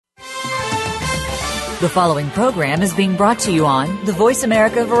The following program is being brought to you on the Voice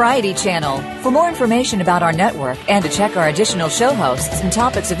America Variety Channel. For more information about our network and to check our additional show hosts and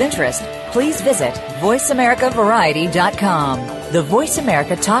topics of interest, please visit voiceamericavariety.com. The Voice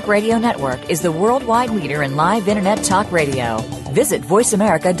America Talk Radio Network is the worldwide leader in live Internet talk radio. Visit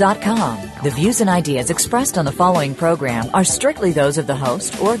voiceamerica.com. The views and ideas expressed on the following program are strictly those of the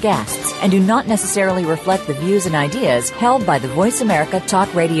host or guests and do not necessarily reflect the views and ideas held by the Voice America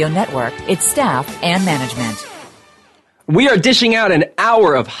Talk Radio Network, its staff, and management. We are dishing out an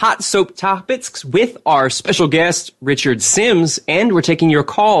hour of hot soap topics with our special guest, Richard Sims, and we're taking your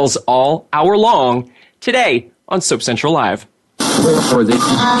calls all hour long today on Soap Central Live.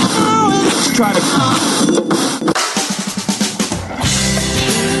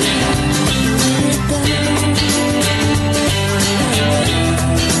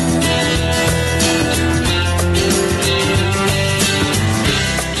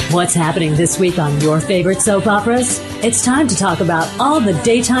 What's happening this week on your favorite soap operas? It's time to talk about all the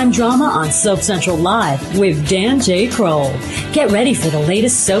daytime drama on Soap Central Live with Dan J. Kroll. Get ready for the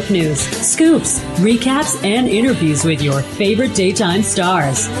latest soap news, scoops, recaps, and interviews with your favorite daytime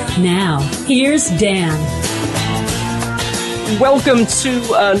stars. Now, here's Dan. Welcome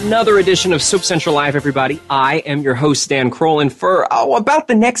to another edition of Soap Central Live, everybody. I am your host, Dan Kroll, and for about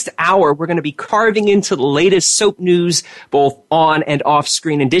the next hour, we're going to be carving into the latest soap news, both on and off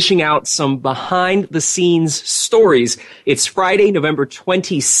screen, and dishing out some behind-the-scenes stories. It's Friday, November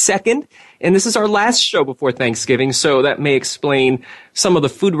 22nd, and this is our last show before Thanksgiving, so that may explain some of the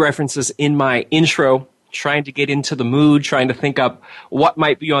food references in my intro. Trying to get into the mood, trying to think up what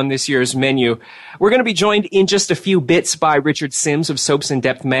might be on this year's menu. We're going to be joined in just a few bits by Richard Sims of Soaps in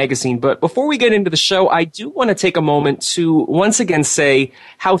Depth magazine. But before we get into the show, I do want to take a moment to once again say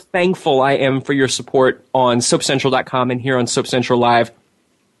how thankful I am for your support on SoapCentral.com and here on Soap Central Live.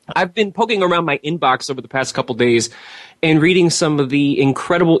 I've been poking around my inbox over the past couple days and reading some of the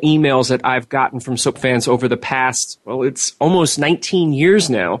incredible emails that I've gotten from soap fans over the past, well, it's almost 19 years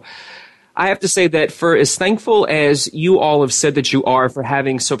now. I have to say that for as thankful as you all have said that you are for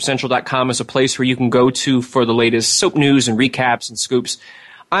having SoapCentral.com as a place where you can go to for the latest soap news and recaps and scoops,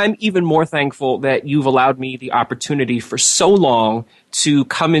 I'm even more thankful that you've allowed me the opportunity for so long to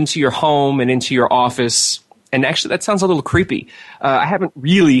come into your home and into your office. And actually, that sounds a little creepy. I haven't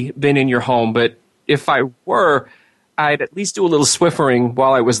really been in your home, but if I were, I'd at least do a little Swiffering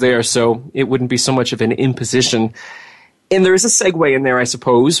while I was there so it wouldn't be so much of an imposition. And there is a segue in there, I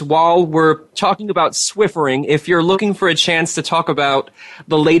suppose. While we're talking about Swiffering, if you're looking for a chance to talk about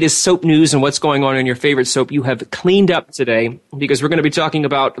the latest soap news and what's going on in your favorite soap, you have cleaned up today because we're going to be talking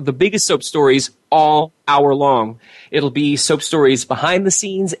about the biggest soap stories all hour long. It'll be soap stories behind the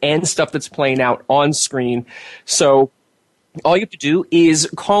scenes and stuff that's playing out on screen. So all you have to do is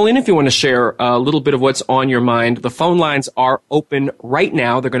call in if you want to share a little bit of what's on your mind. The phone lines are open right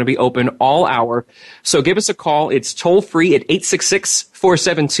now. They're going to be open all hour. So give us a call. It's toll free at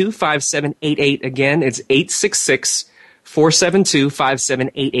 866-472-5788. Again, it's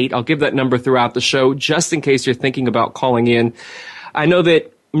 866-472-5788. I'll give that number throughout the show just in case you're thinking about calling in. I know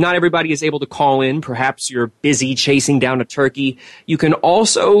that not everybody is able to call in. Perhaps you're busy chasing down a turkey. You can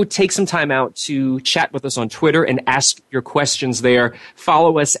also take some time out to chat with us on Twitter and ask your questions there.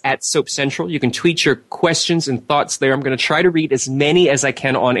 Follow us at Soap Central. You can tweet your questions and thoughts there. I'm going to try to read as many as I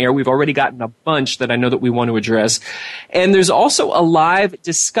can on air. We've already gotten a bunch that I know that we want to address. And there's also a live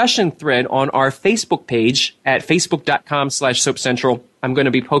discussion thread on our Facebook page at facebook.com/SoapCentral. I'm going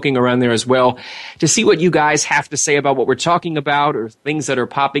to be poking around there as well to see what you guys have to say about what we're talking about or things that are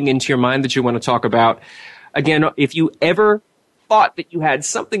popping into your mind that you want to talk about. Again, if you ever thought that you had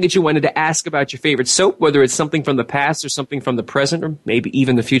something that you wanted to ask about your favorite soap, whether it's something from the past or something from the present or maybe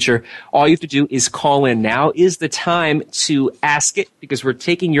even the future, all you have to do is call in. Now is the time to ask it because we're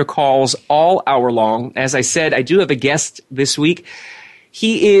taking your calls all hour long. As I said, I do have a guest this week.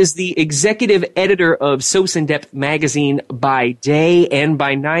 He is the executive editor of Soaps in Depth magazine by day and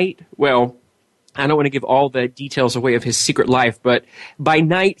by night. Well, I don't want to give all the details away of his secret life, but by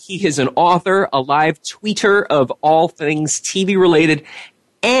night he is an author, a live tweeter of all things TV related,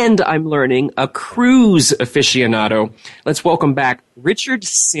 and I'm learning a cruise aficionado. Let's welcome back Richard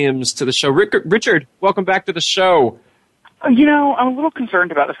Sims to the show. Richard, welcome back to the show. You know, I'm a little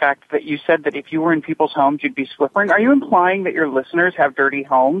concerned about the fact that you said that if you were in people's homes, you'd be Swiffering. Are you implying that your listeners have dirty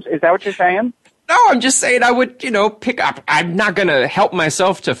homes? Is that what you're saying? No, I'm just saying I would, pick up. I'm not going to help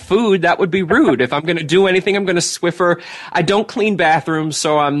myself to food. That would be rude. If I'm going to do anything, I'm going to Swiffer. I don't clean bathrooms,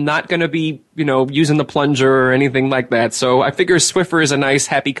 so I'm not going to be, using the plunger or anything like that. So I figure Swiffer is a nice,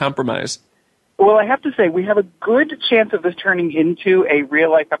 happy compromise. Well, I have to say, we have a good chance of this turning into a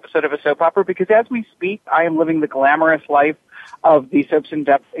real-life episode of a soap opera because as we speak, I am living the glamorous life of the Soaps in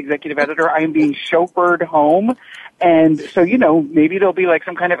Depth executive editor. I am being chauffeured home. And so, maybe there'll be like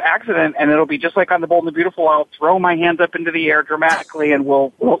some kind of accident and it'll be just like on The Bold and the Beautiful. I'll throw my hands up into the air dramatically and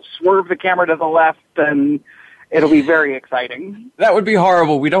we'll swerve the camera to the left and it'll be very exciting. That would be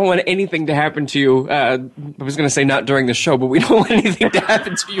horrible. We don't want anything to happen to you. I was going to say not during the show, but we don't want anything to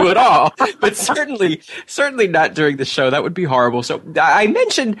happen to you at all. But certainly not during the show. That would be horrible. So I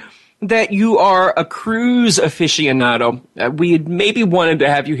mentioned that you are a cruise aficionado. We had maybe wanted to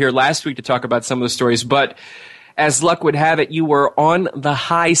have you here last week to talk about some of the stories, but as luck would have it, you were on the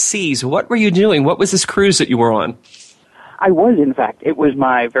high seas. What were you doing? What was this cruise that you were on? I was, in fact. It was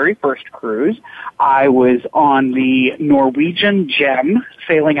my very first cruise. I was on the Norwegian Gem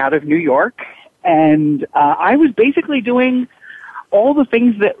sailing out of New York, and I was basically doing all the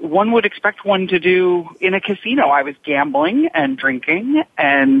things that one would expect one to do in a casino. I was gambling and drinking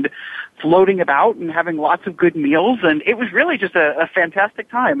and floating about and having lots of good meals, and it was really just a fantastic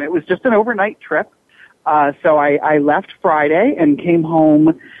time. It was just an overnight trip. So I left Friday and came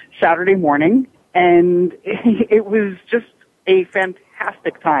home Saturday morning, and it was just a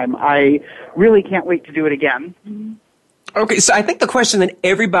fantastic time. I really can't wait to do it again. Okay, so I think the question that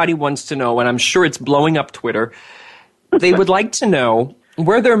everybody wants to know, and I'm sure it's blowing up Twitter, they would like to know,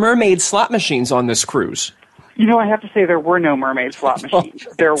 were there mermaid slot machines on this cruise? I have to say there were no mermaid slot machines.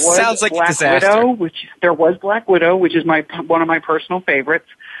 There was Sounds like Black a disaster. Widow, which is one of my personal favorites.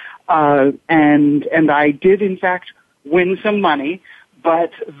 And I did, in fact, win some money,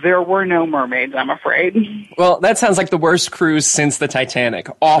 but there were no mermaids, I'm afraid. Well, that sounds like the worst cruise since the Titanic.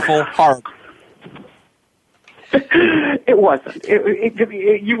 Awful, horrible. It wasn't.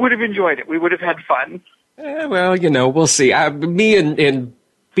 You would have enjoyed it. We would have had fun. Well, we'll see. Me and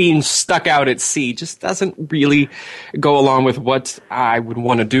being stuck out at sea just doesn't really go along with what I would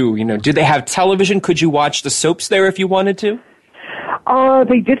want to do. Do they have television? Could you watch the soaps there if you wanted to?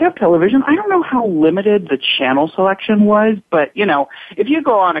 They did have television. I don't know how limited the channel selection was, but if you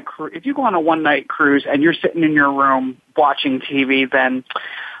go on a one-night cruise and you're sitting in your room watching TV, then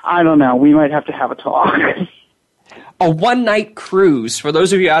I don't know. We might have to have a talk. A one-night cruise. For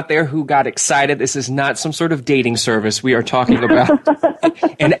those of you out there who got excited, this is not some sort of dating service. We are talking about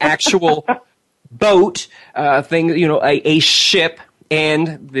an actual boat thing, a ship.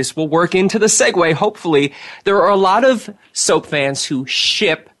 And this will work into the segue, hopefully. There are a lot of soap fans who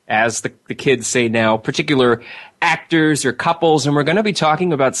ship, as the kids say now, particular actors or couples. And we're going to be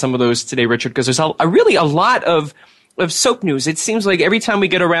talking about some of those today, Richard, because there's really a lot of soap news. It seems like every time we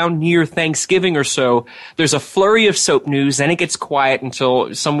get around near Thanksgiving or so, there's a flurry of soap news, then it gets quiet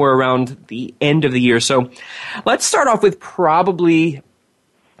until somewhere around the end of the year. So let's start off with probably,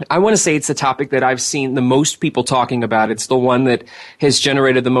 I want to say it's the topic that I've seen the most people talking about. It's the one that has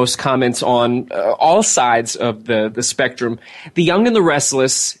generated the most comments on all sides of the spectrum. The Young and the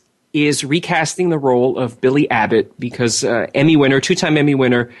Restless is recasting the role of Billy Abbott because two-time Emmy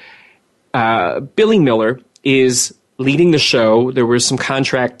winner, Billy Miller is leading the show. There were some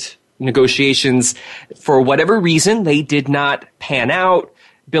contract negotiations. For whatever reason, they did not pan out.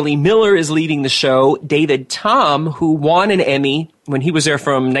 Billy Miller is leading the show. David Tom, who won an Emmy when he was there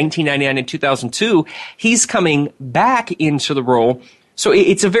from 1999 and 2002, he's coming back into the role. So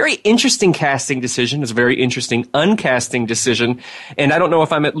it's a very interesting casting decision. It's a very interesting uncasting decision. And I don't know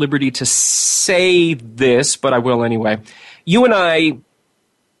if I'm at liberty to say this, but I will anyway. You and I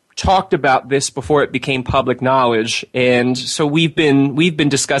talked about this before it became public knowledge, and so we've been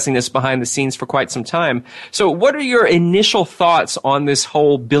discussing this behind the scenes for quite some time. So what are your initial thoughts on this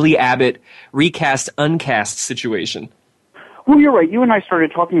whole Billy Abbott recast uncast situation? Well, you're right. You and I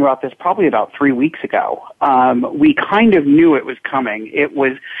started talking about this probably about 3 weeks ago. We kind of knew it was coming. It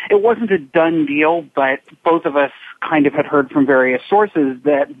wasn't a done deal, but both of us kind of had heard from various sources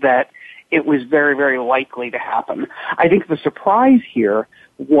that it was very, very likely to happen. I think the surprise here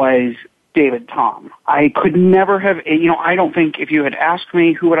was David Tom. I could never have, I don't think if you had asked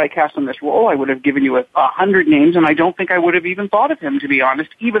me who would I cast on this role, I would have given you 100 names, and I don't think I would have even thought of him, to be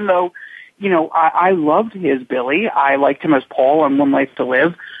honest, even though, I loved his Billy. I liked him as Paul on One Life to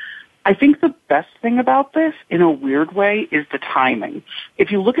Live. I think the best thing about this, in a weird way, is the timing.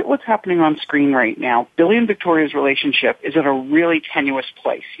 If you look at what's happening on screen right now, Billy and Victoria's relationship is at a really tenuous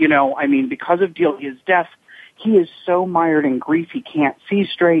place. Because of Delia's death, he is so mired in grief he can't see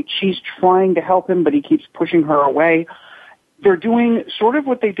straight. She's trying to help him, but he keeps pushing her away. They're doing sort of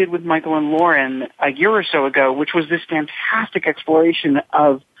what they did with Michael and Lauren a year or so ago, which was this fantastic exploration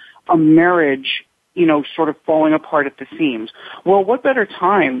of a marriage sort of falling apart at the seams. Well, what better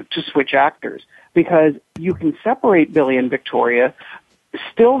time to switch actors? Because you can separate Billy and Victoria,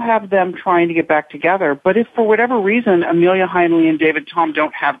 still have them trying to get back together, but if for whatever reason Amelia Heinle and David Tom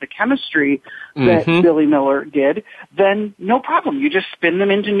don't have the chemistry that Billy Miller did, then no problem. You just spin them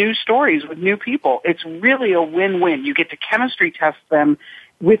into new stories with new people. It's really a win-win. You get to chemistry test them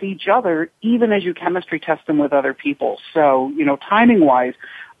with each other, even as you chemistry test them with other people. So, timing-wise,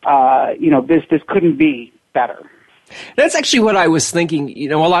 this couldn't be better. That's actually what I was thinking.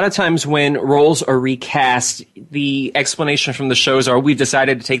 A lot of times when roles are recast, the explanation from the shows are, we've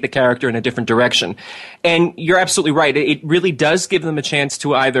decided to take the character in a different direction. And you're absolutely right. It really does give them a chance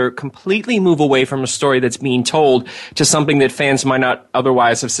to either completely move away from a story that's being told to something that fans might not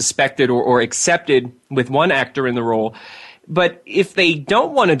otherwise have suspected or accepted with one actor in the role. But if they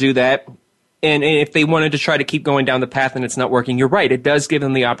don't want to do that, and if they wanted to try to keep going down the path and it's not working, you're right. It does give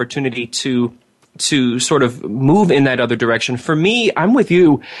them the opportunity to sort of move in that other direction. For me, I'm with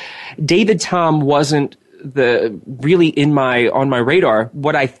you. David Tom wasn't really on my radar.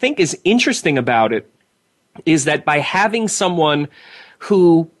 What I think is interesting about it is that by having someone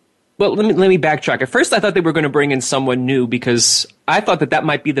who, well, let me backtrack. At first, I thought they were going to bring in someone new because I thought that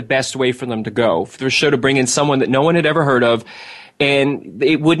might be the best way for them to go, for the show to bring in someone that no one had ever heard of, and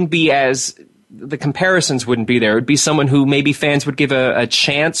it wouldn't be the comparisons wouldn't be there. It would be someone who maybe fans would give a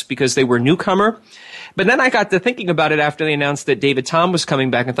chance because they were a newcomer. But then I got to thinking about it after they announced that David Tom was coming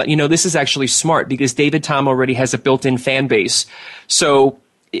back and thought, this is actually smart because David Tom already has a built-in fan base. So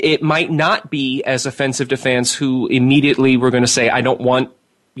it might not be as offensive to fans who immediately were going to say, I don't want,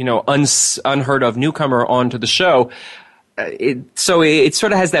 unheard of newcomer onto the show. So it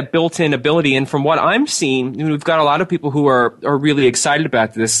sort of has that built-in ability, and from what I'm seeing, we've got a lot of people who are really excited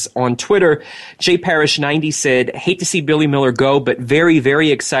about this. On Twitter, JParish90 said, hate to see Billy Miller go, but very, very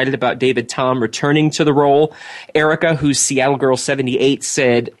excited about David Tom returning to the role. Erica, who's Seattle Girl 78,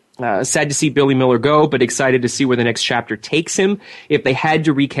 said, sad to see Billy Miller go, but excited to see where the next chapter takes him. If they had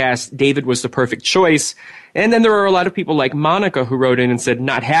to recast, David was the perfect choice. And then there are a lot of people like Monica who wrote in and said,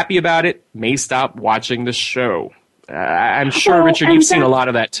 not happy about it, may stop watching the show. I'm sure, Richard, you've seen a lot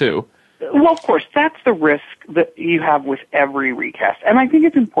of that too. Well, of course, that's the risk that you have with every recast. And I think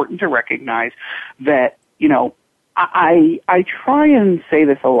it's important to recognize that, I try and say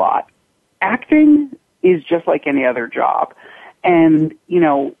this a lot. Acting is just like any other job. And,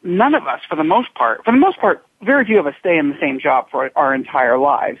 none of us, for the most part, very few of us stay in the same job for our entire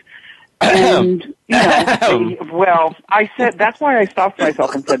lives. And, I said, that's why I stopped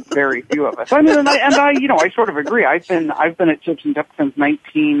myself and said very few of us. I mean, I sort of agree. I've been at Chips and Dip since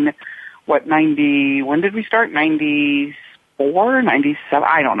 90, when did we start? 94, 97?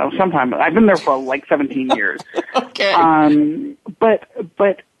 I don't know, sometime. I've been there for like 17 years. Okay. But,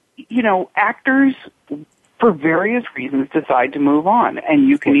 actors, for various reasons, decide to move on. And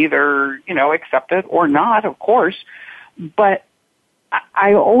you can either, accept it or not, of course. But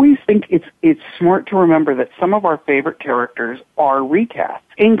I always think it's smart to remember that some of our favorite characters are recasts,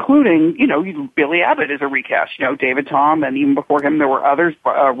 including, Billy Abbott is a recast, David Tom, and even before him there were others,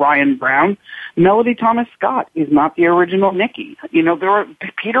 Ryan Brown. Melody Thomas Scott is not the original Nikki. There are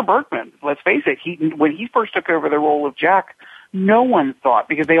Peter Bergman, let's face it, when he first took over the role of Jack, no one thought,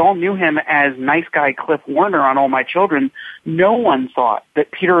 because they all knew him as nice guy Cliff Warner on All My Children, no one thought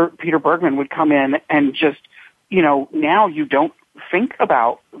that Peter Bergman would come in and just, now you don't think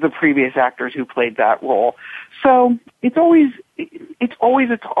about the previous actors who played that role. So it's always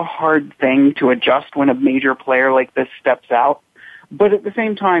a hard thing to adjust when a major player like this steps out. But at the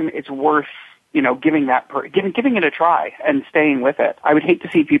same time, it's worth, giving it a try and staying with it. I would hate to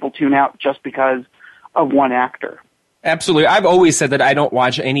see people tune out just because of one actor. Absolutely. I've always said that I don't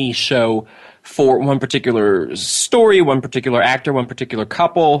watch any show for one particular story, one particular actor, one particular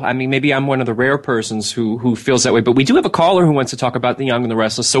couple. I mean, maybe I'm one of the rare persons who feels that way. But we do have a caller who wants to talk about The Young and the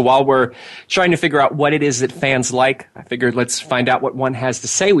Restless. So while we're trying to figure out what it is that fans like, I figured let's find out what one has to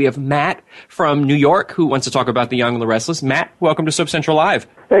say. We have Matt from New York who wants to talk about The Young and the Restless. Matt, welcome to Soap Central Live.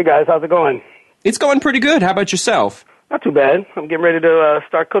 Hey, guys. How's it going? It's going pretty good. How about yourself? Not too bad. I'm getting ready to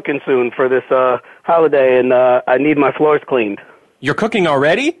start cooking soon for this holiday, and I need my floors cleaned. You're cooking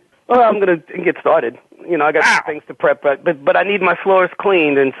already? Well, I'm going to get started. I got some things to prep, but I need my floors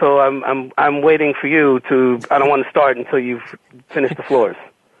cleaned, and so I'm waiting for you to. I don't want to start until you've finished the floors.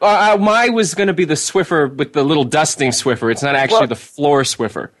 Mine was going to be the Swiffer with the little dusting Swiffer. It's not actually the floor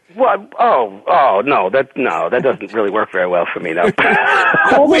Swiffer. Well, no, that doesn't really work very well for me. No.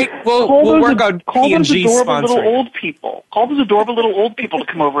 We'll work on P&G sponsoring. Little old people. Call those adorable little old people to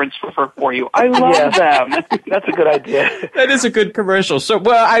come over and Swiffer for you. I love them. That's a good idea. That is a good commercial. So,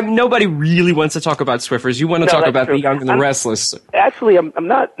 nobody really wants to talk about Swiffers. You want to talk about the Young and the Restless. Actually, I'm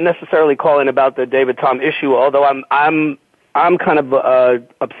not necessarily calling about the David Tom issue, although I'm kind of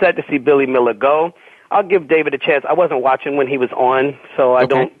upset to see Billy Miller go. I'll give David a chance. I wasn't watching when he was on, so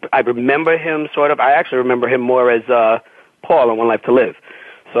I remember him sort of. I actually remember him more as Paul on One Life to Live.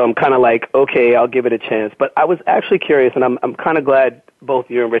 So I'm kind of like, okay, I'll give it a chance. But I was actually curious, and I'm kind of glad both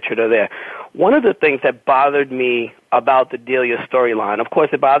you and Richard are there. One of the things that bothered me about the Delia storyline, of course,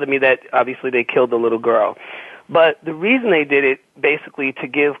 it bothered me that obviously they killed the little girl. But the reason they did it, basically, to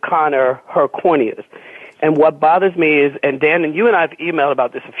give Connor her corneas. And what bothers me is, and Dan, and you and I have emailed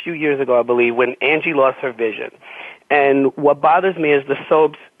about this a few years ago, I believe, when Angie lost her vision. And what bothers me is the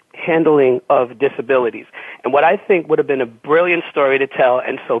soap's handling of disabilities. And what I think would have been a brilliant story to tell,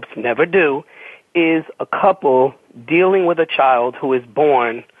 and soaps never do, is a couple dealing with a child who is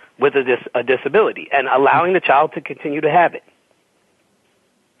born with a disability and allowing the child to continue to have it.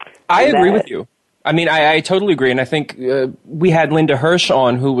 I agree with you. I mean, I totally agree, and I think we had Linda Hirsch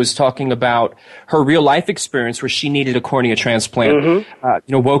on who was talking about her real-life experience where she needed a cornea transplant.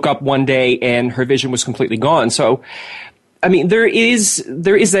 Woke up one day and her vision was completely gone. So, I mean, there is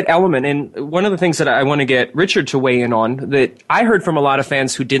that element, and one of the things that I want to get Richard to weigh in on that I heard from a lot of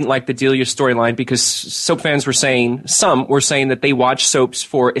fans who didn't like the Delia storyline because soap fans were saying, some were saying that they watch soaps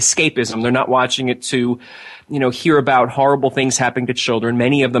for escapism. They're not watching it to hear about horrible things happening to children.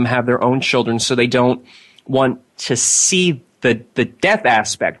 Many of them have their own children, so they don't want to see the death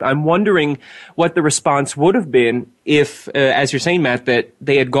aspect. I'm wondering what the response would have been if, as you're saying, Matt, that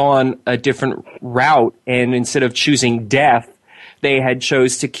they had gone a different route and instead of choosing death, they had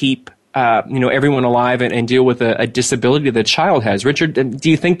chose to keep everyone alive and deal with a disability the child has. Richard, do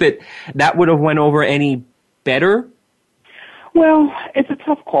you think that would have went over any better? Well, it's a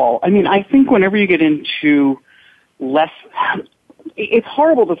tough call. I mean, I think whenever you get into it's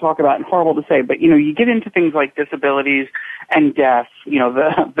horrible to talk about and horrible to say, but, you get into things like disabilities and death,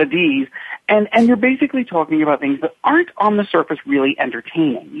 the Ds, and you're basically talking about things that aren't on the surface really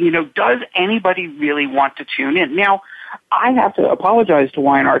entertaining. Does anybody really want to tune in? Now, I have to apologize to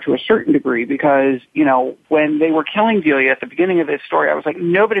Y&R to a certain degree because, when they were killing Delia at the beginning of this story, I was like,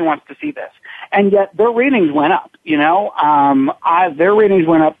 nobody wants to see this. And yet their ratings went up, their ratings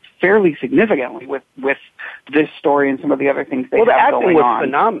went up fairly significantly with this story and some of the other things they have going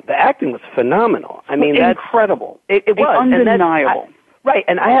on. The acting was phenomenal. I mean, that's incredible. It was. Undeniable. Right,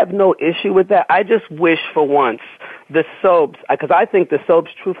 and I have no issue with that. I just wish for once the soaps, because I think the soaps,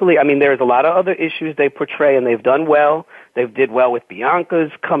 truthfully, I mean, there's a lot of other issues they portray, and they've done well. They did well with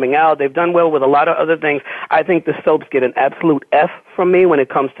Bianca's coming out. They've done well with a lot of other things. I think the soaps get an absolute F from me when it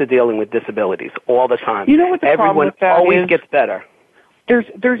comes to dealing with disabilities all the time. You know what the problem with that always gets better.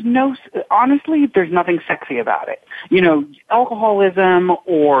 Honestly, there's nothing sexy about it. Alcoholism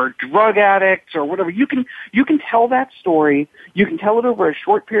or drug addicts or whatever, you can tell that story, you can tell it over a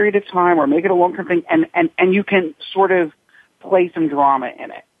short period of time or make it a long-term thing, and you can sort of play some drama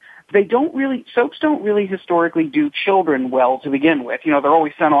in it. Soaps don't really historically do children well to begin with. They're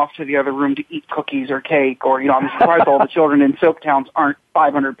always sent off to the other room to eat cookies or cake or, I'm surprised all the children in soap towns aren't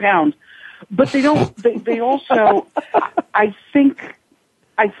 500 pounds. But they also, I think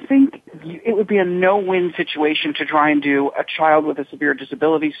it would be a no-win situation to try and do a child with a severe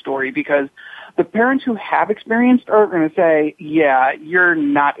disability story because the parents who have experienced are going to say, yeah, you're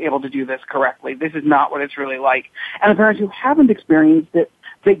not able to do this correctly. This is not what it's really like. And the parents who haven't experienced it,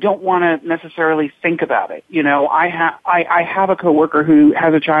 they don't want to necessarily think about it. I have a coworker who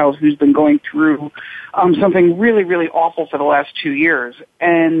has a child who's been going through something really, really awful for the last 2 years.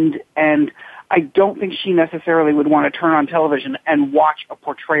 And I don't think she necessarily would want to turn on television and watch a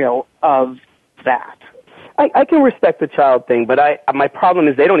portrayal of that. I can respect the child thing, but my problem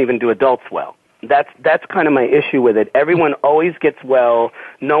is they don't even do adults well. That's kind of my issue with it. Everyone always gets well.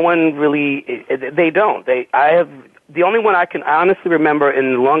 No one really, they don't. The only one I can honestly remember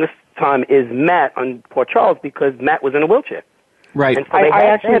in the longest time is Matt on Port Charles because Matt was in a wheelchair. Right. And so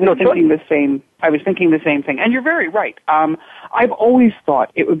I was thinking the same thing. And you're very right. I've always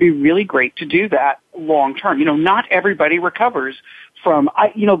thought it would be really great to do that long term. Not everybody recovers from,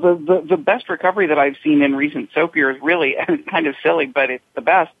 the best recovery that I've seen in recent soap years really, and it's kind of silly, but it's the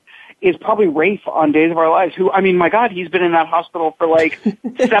best, is probably Rafe on Days of Our Lives, who, my God, he's been in that hospital for like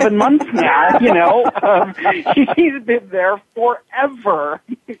 7 months now, he's been there forever.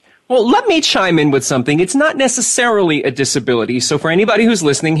 Well, let me chime in with something. It's not necessarily a disability. So for anybody who's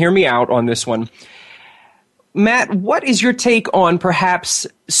listening, hear me out on this one. Matt, what is your take on perhaps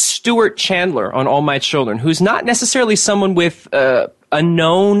Stuart Chandler on All My Children, who's not necessarily someone with a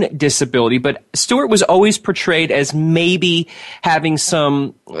known disability, but Stuart was always portrayed as maybe having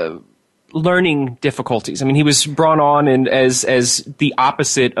some learning difficulties. I mean, he was brought on as the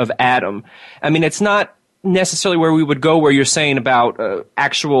opposite of Adam. I mean, it's not necessarily where we would go where you're saying about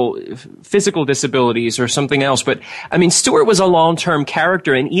actual physical disabilities or something else, but I mean, Stuart was a long-term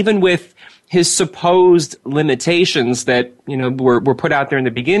character, and even with his supposed limitations that, were put out there in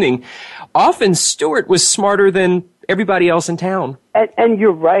the beginning, often Stuart was smarter than everybody else in town. And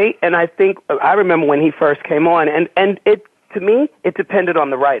you're right, and I think, I remember when he first came on, and it, to me, it depended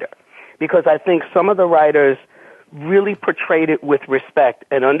on the writer, because I think some of the writers really portrayed it with respect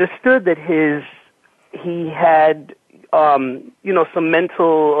and understood that he had, some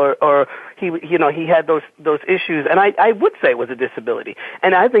mental or he had those issues, and I would say it was a disability.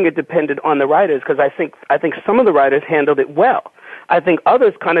 And I think it depended on the writers, because I think some of the writers handled it well. I think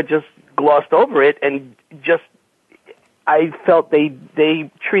others kind of just glossed over it and just, I felt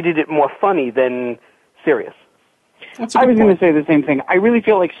they treated it more funny than serious. I was going to say the same thing. I really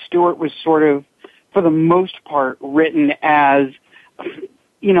feel like Stuart was sort of, for the most part, written as,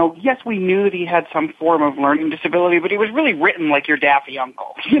 yes, we knew that he had some form of learning disability, but he was really written like your daffy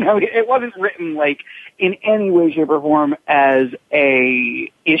uncle. It wasn't written like in any way, shape, or form as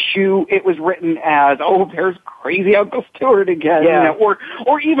a issue. It was written as, oh, there's crazy Uncle Stuart again. Yeah.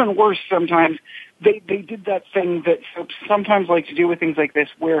 Or even worse sometimes. They did that thing that soaps sometimes like to do with things like this,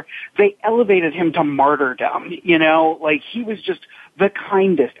 where they elevated him to martyrdom. Like he was just the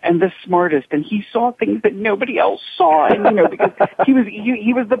kindest and the smartest, and he saw things that nobody else saw, and because he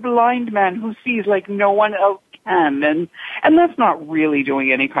was the blind man who sees like no one else can, and that's not really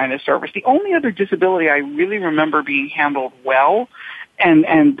doing any kind of service. The only other disability I really remember being handled well,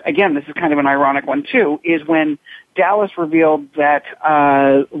 and again, this is kind of an ironic one too, is when Dallas revealed that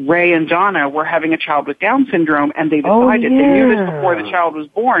Ray and Donna were having a child with Down syndrome, and they decided, they knew this before the child was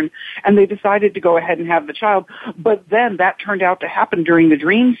born, and they decided to go ahead and have the child, but then that turned out to happen during the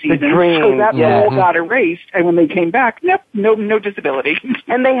dream season, so that all got erased, and when they came back, no disability.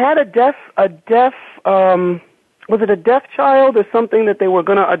 And they had a deaf, was it a deaf child or something that they were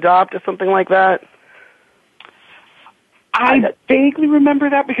going to adopt or something like that? I vaguely remember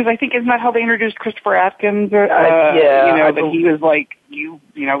that, because I think, isn't that how they introduced Christopher Atkins? That he was like,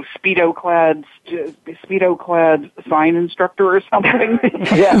 Speedo clad sign instructor or something.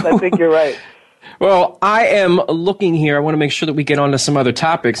 Yes, I think you're right. Well, I am looking here. I want to make sure that we get on to some other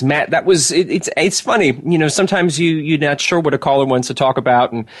topics. Matt, that was, it's funny. Sometimes you're not sure what a caller wants to talk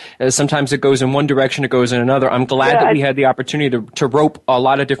about, and sometimes it goes in one direction, it goes in another. I'm glad that we had the opportunity to rope a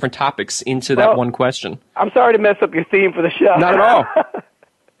lot of different topics into that one question. I'm sorry to mess up your theme for the show. Not at all.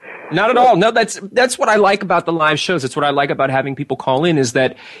 Not at all. No, that's what I like about the live shows. It's what I like about having people call in, is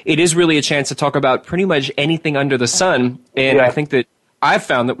that it is really a chance to talk about pretty much anything under the sun. And I think that I've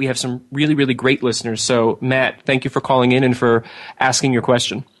found that we have some really, really great listeners. So, Matt, thank you for calling in and for asking your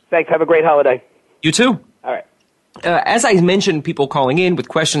question. Thanks. Have a great holiday. You too. All right. As I mentioned, people calling in with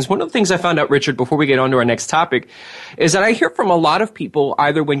questions, one of the things I found out, Richard, before we get on to our next topic, is that I hear from a lot of people,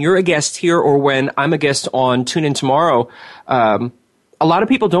 either when you're a guest here or when I'm a guest on Tune In Tomorrow, a lot of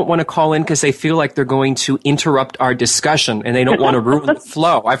people don't want to call in because they feel like they're going to interrupt our discussion and they don't want to ruin the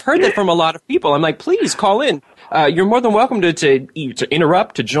flow. I've heard that from a lot of people. I'm like, please call in. You're more than welcome to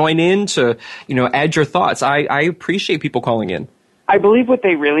interrupt, to join in, to, add your thoughts. I appreciate people calling in. I believe what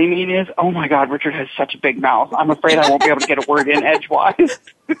they really mean is, oh my God, Richard has such a big mouth. I'm afraid I won't be able to get a word in edgewise.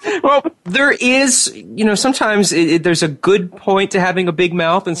 Well, there is, sometimes there's a good point to having a big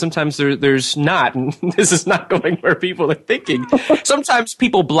mouth, and sometimes there's not. And this is not going where people are thinking. Sometimes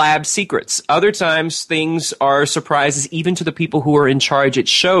people blab secrets. Other times things are surprises even to the people who are in charge at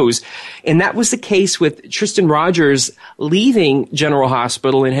shows. And that was the case with Tristan Rogers leaving General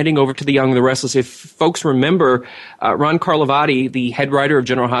Hospital and heading over to The Young and the Restless. If folks remember, Ron Carlivati, the head writer of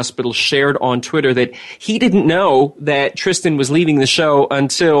General Hospital, shared on Twitter that he didn't know that Tristan was leaving the show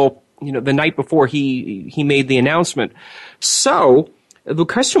until the night before he made the announcement. So the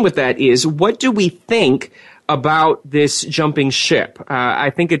question with that is, what do we think about this jumping ship?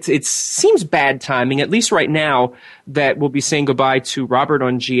 I think it seems bad timing, at least right now, that we'll be saying goodbye to Robert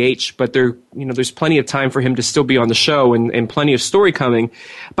on GH, but there's plenty of time for him to still be on the show and plenty of story coming.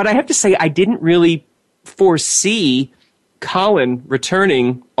 But I have to say, I didn't really foresee Colin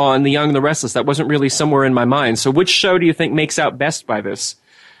returning on The Young and the Restless. That wasn't really somewhere in my mind. So which show do you think makes out best by this?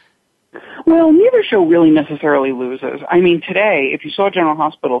 Well, neither show really necessarily loses. I mean, today, if you saw General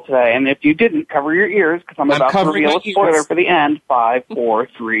Hospital today, and if you didn't, cover your ears, because I'm about to reveal a spoiler for the end. 5, 4,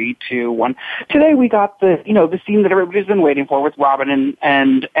 3, 2, 1. Today we got the scene that everybody's been waiting for with Robin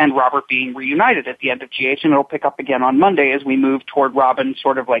and Robert being reunited at the end of GH, and it'll pick up again on Monday as we move toward Robin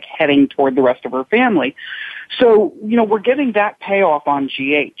sort of like heading toward the rest of her family. So, we're getting that payoff on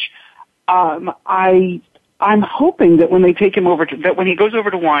GH. I'm hoping that when they take him over that when he goes over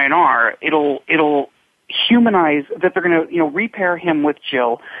to YNR, it'll humanize, that they're going to, repair him with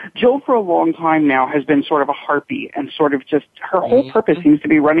Jill. Jill for a long time now has been sort of a harpy and sort of just, her whole purpose seems to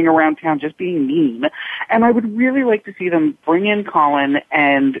be running around town just being mean. And I would really like to see them bring in Colin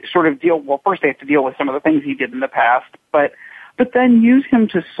and sort of first they have to deal with some of the things he did in the past, but then use him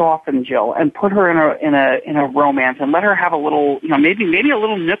to soften Jill and put her in a romance and let her have a little, maybe a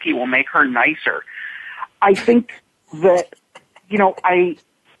little nookie will make her nicer. I think that,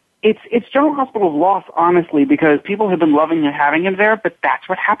 it's General Hospital's loss, honestly, because people have been loving and having him there, but that's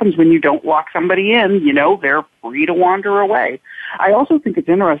what happens when you don't lock somebody in, they're free to wander away. I also think it's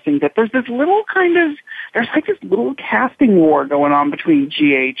interesting that there's this little there's like this little casting war going on between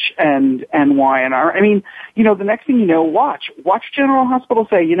GH and YNR. I mean, the next thing you know, watch General Hospital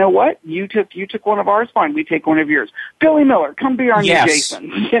say, you know what, you took one of ours, fine, we take one of yours. Billy Miller, come be our new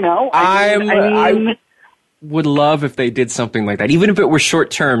Jason, I would love if they did something like that, even if it were short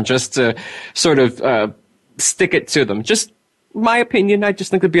term, just to sort of stick it to them. Just my opinion, I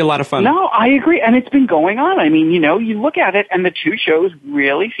just think it'd be a lot of fun. No, I agree, and it's been going on. I mean, you look at it, and the two shows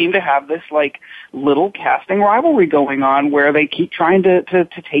really seem to have this like little casting rivalry going on, where they keep trying to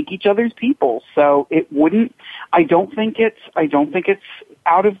take each other's people. So it wouldn't. I don't think it's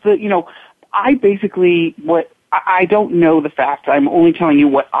out of the. I don't know the facts. I'm only telling you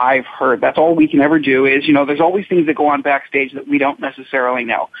what I've heard. That's all we can ever do is, there's always things that go on backstage that we don't necessarily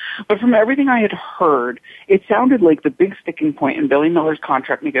know. But from everything I had heard, it sounded like the big sticking point in Billy Miller's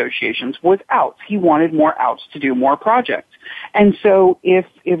contract negotiations was outs. He wanted more outs to do more projects. And so if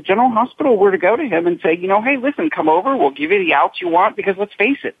General Hospital were to go to him and say, hey, listen, come over, we'll give you the outs you want, because let's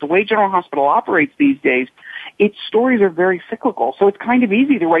face it, the way General Hospital operates these days, its stories are very cyclical, so it's kind of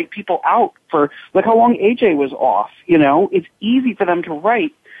easy to write people out for, like how long AJ was off, It's easy for them to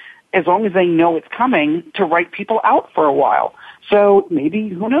write, as long as they know it's coming, to write people out for a while. So maybe,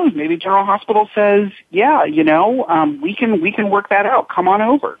 who knows, maybe General Hospital says, yeah, we can work that out, come on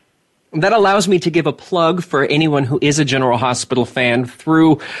over. That allows me to give a plug for anyone who is a General Hospital fan.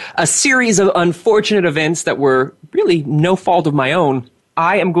 Through a series of unfortunate events that were really no fault of my own,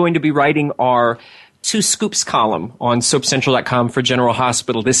 I am going to be writing our Two Scoops column on SoapCentral.com for General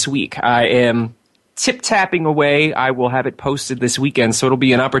Hospital this week. I am tip-tapping away. I will have it posted this weekend, so it'll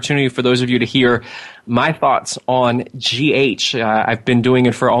be an opportunity for those of you to hear my thoughts on GH. I've been doing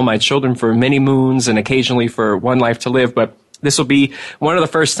it for All My Children for many moons and occasionally for One Life to Live, but this will be one of the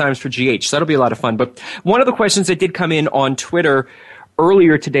first times for GH, so that'll be a lot of fun. But one of the questions that did come in on Twitter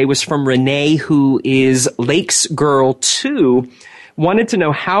earlier today was from Renee, who is Lakes Girl 2, wanted to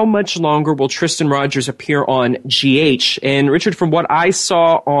know how much longer will Tristan Rogers appear on GH. And Richard, from what I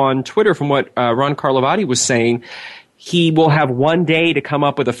saw on Twitter, from what Ron Carlivati was saying, he will have one day to come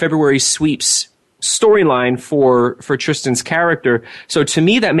up with a February sweeps storyline for Tristan's character. So to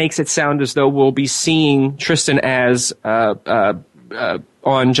me, that makes it sound as though we'll be seeing Tristan as on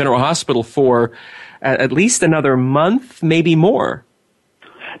General Hospital for at least another month, maybe more.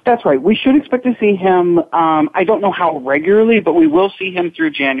 That's right. We should expect to see him, I don't know how regularly, but we will see him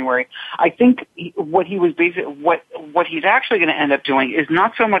through January. I think what he's actually going to end up doing is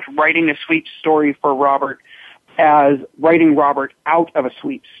not so much writing a sweep story for Robert as writing Robert out of a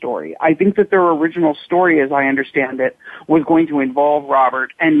sweep story. I think that their original story, as I understand it, was going to involve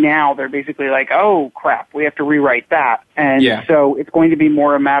Robert, and now they're basically like, oh crap, we have to rewrite that. And so it's going to be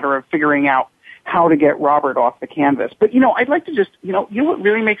more a matter of figuring out how to get Robert off the canvas. But, I'd like to just, what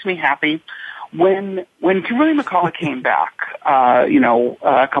really makes me happy when Kimberly McCullough came back,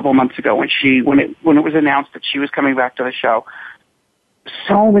 a couple of months ago when it was announced that she was coming back to the show,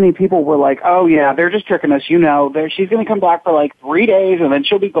 so many people were like, oh yeah, they're just tricking us, she's going to come back for like 3 days and then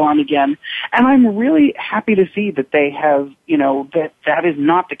she'll be gone again. And I'm really happy to see that they have, that is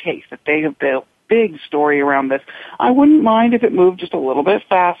not the case, that they have built big story around this. I wouldn't mind if it moved just a little bit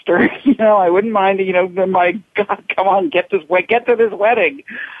faster. I wouldn't mind, my God, come on, get to this wedding.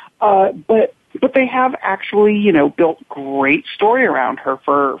 But they have actually, built great story around her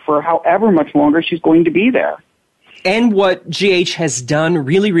for however much longer she's going to be there. And what GH has done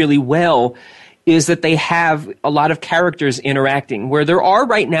really, really well is that they have a lot of characters interacting. Where there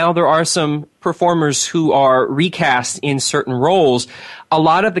are some performers who are recast in certain roles. A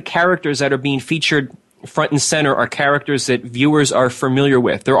lot of the characters that are being featured front and center are characters that viewers are familiar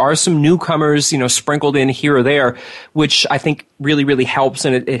with. There are some newcomers, sprinkled in here or there, which I think really, really helps,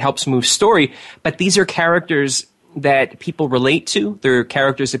 and it helps move story. But these are characters that people relate to. They're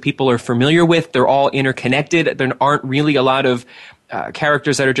characters that people are familiar with. They're all interconnected. There aren't really a lot of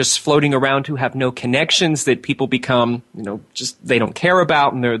characters that are just floating around who have no connections that people become, just they don't care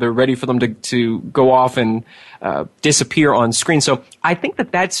about, and they're ready for them to go off and disappear on screen. So I think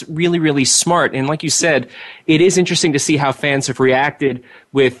that's really, really smart. And like you said, it is interesting to see how fans have reacted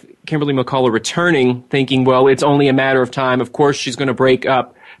with Kimberly McCullough returning, thinking, well, it's only a matter of time. Of course, she's going to break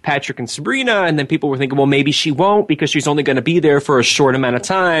up Patrick and Sabrina, and then people were thinking, well, maybe she won't because she's only going to be there for a short amount of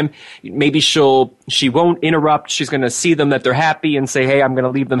time. Maybe she won't interrupt. She's going to see them that they're happy and say, hey, I'm going to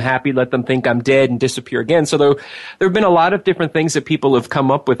leave them happy, let them think I'm dead and disappear again. So there have been a lot of different things that people have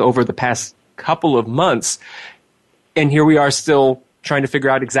come up with over the past couple of months, and here we are still trying to figure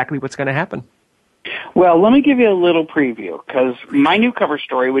out exactly what's going to happen. Well, let me give you a little preview, because my new cover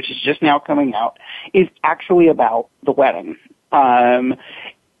story, which is just now coming out, is actually about the wedding.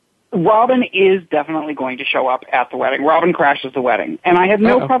 Robin is definitely going to show up at the wedding. Robin crashes the wedding. And I have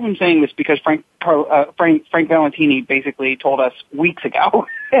no problem saying this because Frank Valentini basically told us weeks ago,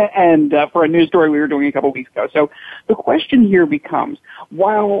 and for a news story we were doing a couple weeks ago. So the question here becomes,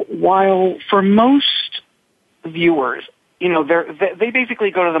 while for most viewers, they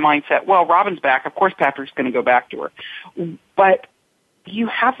basically go to the mindset, well, Robin's back, of course Patrick's going to go back to her. But you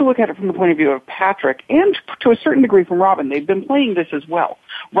have to look at it from the point of view of Patrick and to a certain degree from Robin. They've been playing this as well.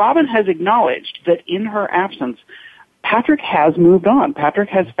 Robin has acknowledged that in her absence, Patrick has moved on. Patrick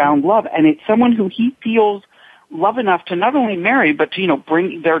has found love, and it's someone who he feels love enough to not only marry, but to,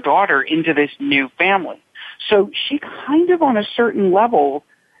 bring their daughter into this new family. So she kind of on a certain level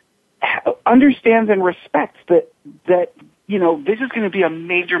understands and respects that this is going to be a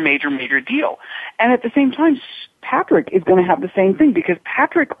major, major, major deal. And at the same time, Patrick is going to have the same thing, because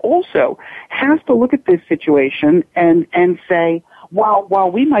Patrick also has to look at this situation and say, while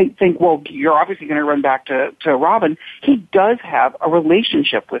we might think, well, you're obviously going to run back to Robin, he does have a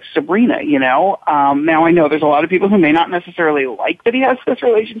relationship with Sabrina, Now I know there's a lot of people who may not necessarily like that he has this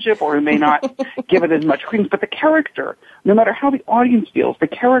relationship, or who may not give it as much credence, but the character, no matter how the audience feels, the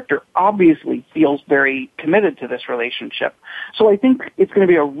character obviously feels very committed to this relationship. So I think it's going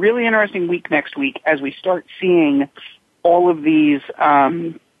to be a really interesting week next week as we start seeing all of these, as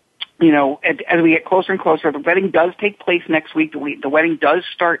we get closer and closer. The wedding does take place next week. The wedding does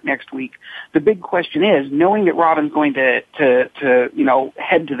start next week. The big question is, knowing that Robin's going to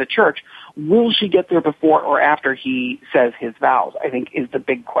head to the church, will she get there before or after he says his vows, I think is the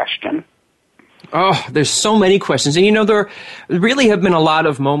big question. Oh, there's so many questions. And, there really have been a lot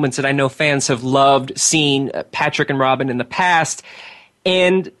of moments that I know fans have loved seeing Patrick and Robin in the past.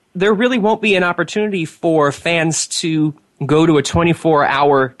 And there really won't be an opportunity for fans to go to a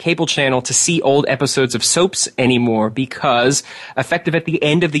 24-hour cable channel to see old episodes of soaps anymore, because effective at the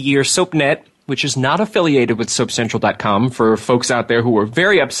end of the year, SoapNet, which is not affiliated with SoapCentral.com, for folks out there who are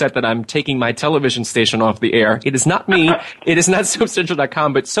very upset that I'm taking my television station off the air. It is not me. It is not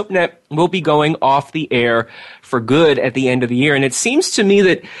SoapCentral.com, but SoapNet will be going off the air for good at the end of the year. And it seems to me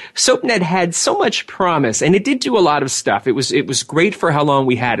that SoapNet had so much promise, and it did do a lot of stuff. It was great for how long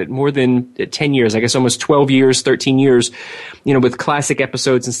we had it, more than 10 years, I guess almost 12 years, 13 years, with classic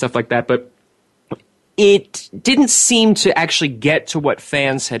episodes and stuff like that. But it didn't seem to actually get to what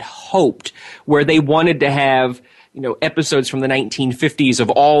fans had hoped, where they wanted to have, episodes from the 1950s of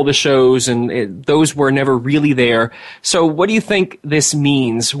all the shows, and those were never really there. So what do you think this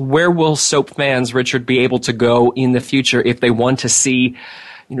means? Where will soap fans, Richard, be able to go in the future if they want to see,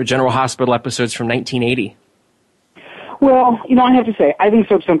 General Hospital episodes from 1980? Well, I have to say, I think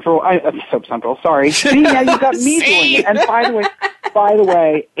Soap Central, sorry. See, now you got me doing it. And by the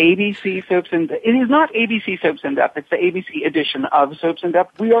way, ABC Soaps in Depth, it is not ABC Soaps in Depth, it's the ABC edition of Soaps in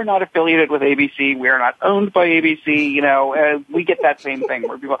Depth. We are not affiliated with ABC. We are not owned by ABC. We get that same thing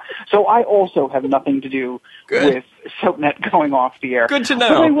where people, so I also have nothing to do with SoapNet going off the air. Good to know.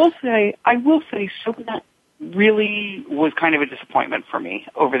 But I will say SoapNet really was kind of a disappointment for me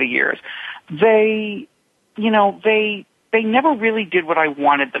over the years. They they never really did what I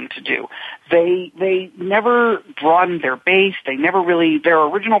wanted them to do. They never broadened their base. They never really, their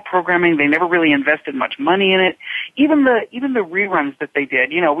original programming, they never really invested much money in it. Even the reruns that they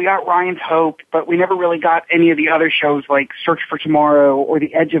did, you know, we got Ryan's Hope, but we never really got any of the other shows like Search for Tomorrow or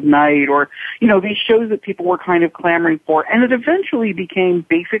The Edge of Night or, you know, these shows that people were kind of clamoring for. And it eventually became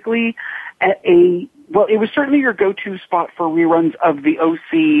basically well, it was certainly your go-to spot for reruns of The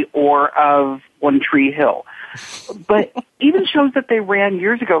OC or of One Tree Hill. But even shows that they ran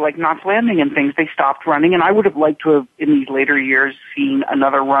years ago, like Knots Landing and things, they stopped running, and I would have liked to have, in these later years, seen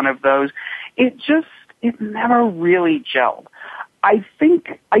another run of those. It never really gelled. I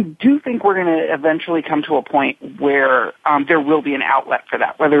do think we're going to eventually come to a point where there will be an outlet for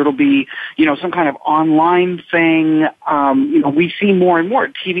that, whether it'll be, you know, some kind of online thing. You know, we see more and more.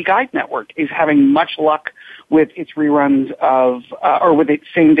 TV Guide Network is having much luck with its reruns of, or with its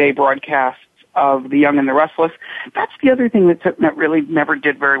same-day broadcasts of The Young and the Restless. That's the other thing that really never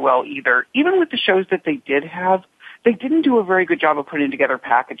did very well either. Even with the shows that they did have, they didn't do a very good job of putting together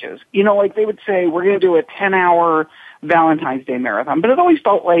packages. You know, like they would say, we're going to do a 10-hour Valentine's Day marathon, but it always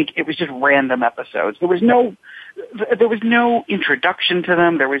felt like it was just random episodes. There was no introduction to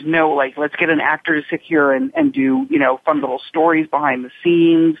them. There was no, like, let's get an actor to sit here and do, you know, fun little stories behind the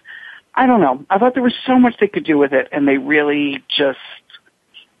scenes. I don't know. I thought there was so much they could do with it, and they really just,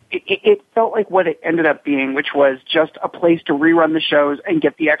 it felt like what it ended up being, which was just a place to rerun the shows and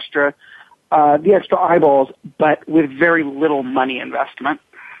get the extra eyeballs, but with very little money investment.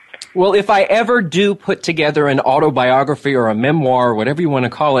 Well, if I ever do put together an autobiography or a memoir or whatever you want to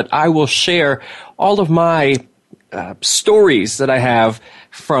call it, I will share all of my stories that I have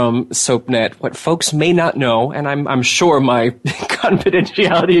from SoapNet. What folks may not know, and I'm sure my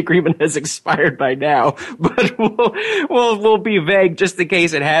confidentiality agreement has expired by now, but we'll be vague just in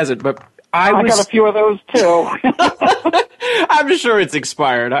case it hasn't. But I got a few of those too. I'm sure it's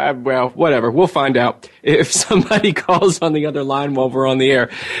expired. Well, whatever. We'll find out if somebody calls on the other line while we're on the air.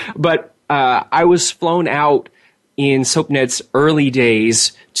 But I was flown out in SoapNet's early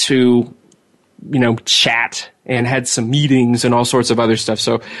days to, you know, chat and had some meetings and all sorts of other stuff.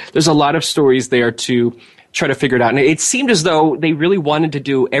 So there's a lot of stories there to try to figure it out. And it seemed as though they really wanted to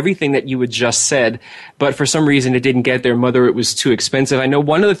do everything that you had just said, but for some reason it didn't get there, whether it was too expensive. I know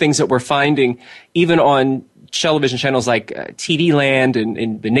one of the things that we're finding, even on television channels like TV Land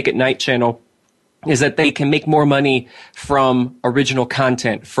and the Nick at Night channel, is that they can make more money from original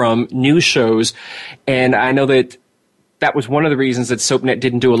content, from new shows. And I know that was one of the reasons that SoapNet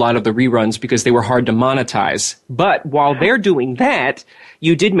didn't do a lot of the reruns, because they were hard to monetize. But while they're doing that,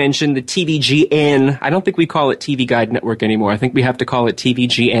 you did mention the TVGN. I don't think we call it TV Guide Network anymore. I think we have to call it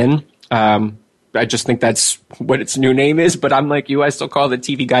TVGN. I just think that's what its new name is, but I'm like you, I still call it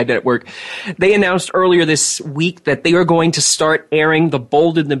TV Guide Network. They announced earlier this week that they are going to start airing The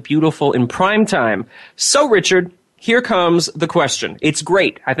Bold and the Beautiful in primetime. So, Richard, here comes the question. It's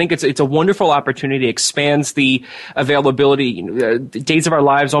great. I think it's a wonderful opportunity. It expands the availability. Days of Our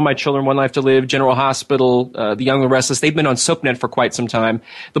Lives, All My Children, One Life to Live, General Hospital, The Young and the Restless. They've been on SoapNet for quite some time.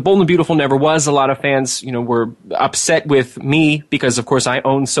 The Bold and the Beautiful never was. A lot of fans, were upset with me because, of course, I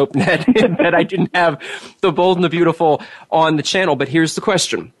own SoapNet that I didn't have The Bold and the Beautiful on the channel. But here's the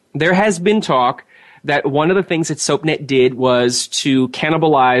question. There has been talk that one of the things that SoapNet did was to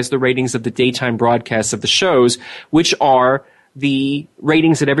cannibalize the ratings of the daytime broadcasts of the shows, which are the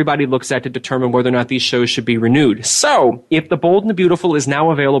ratings that everybody looks at to determine whether or not these shows should be renewed. So, if The Bold and the Beautiful is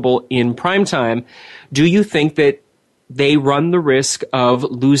now available in primetime, do you think that they run the risk of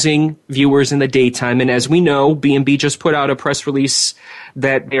losing viewers in the daytime? And as we know, B&B just put out a press release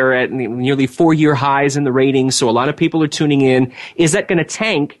that they're at nearly 4-year highs in the ratings, so a lot of people are tuning in. Is that going to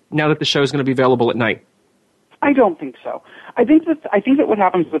tank now that the show is going to be available at night? I don't think so. I think that what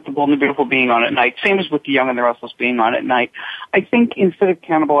happens with The Bold and the Beautiful being on at night, same as with The Young and the Restless being on at night, I think instead of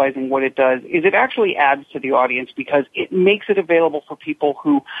cannibalizing, what it does is it actually adds to the audience, because it makes it available for people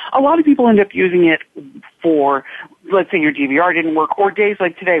who, a lot of people end up using it for, let's say your DVR didn't work, or days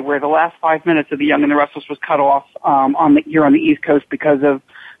like today where the last 5 minutes of The Young and the Restless was cut off here on the East Coast because of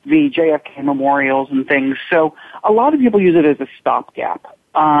the JFK memorials and things. So a lot of people use it as a stopgap.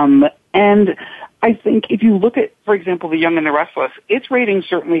 And I think if you look at, for example, The Young and the Restless, its ratings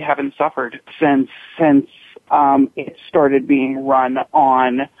certainly haven't suffered since it started being run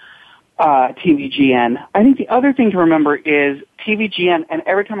on TVGN. I think the other thing to remember is TVGN, and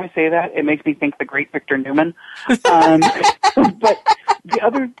every time I say that, it makes me think the great Victor Newman. But the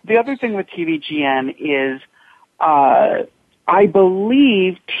other thing with TVGN is, I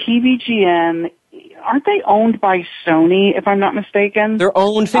believe TVGN aren't they owned by Sony, if I'm not mistaken? They're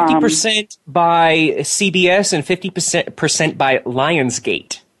owned 50% by CBS and 50% by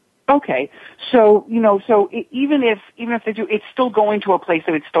Lionsgate. Okay. So, even if they do, it's still going to a place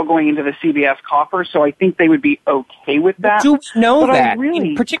that it's still going into the CBS coffer, so I think they would be okay with that. Do we know that?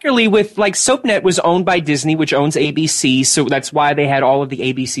 Really, particularly with, like, SoapNet was owned by Disney, which owns ABC, so that's why they had all of the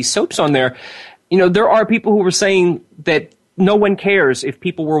ABC soaps on there. There are people who were saying that no one cares if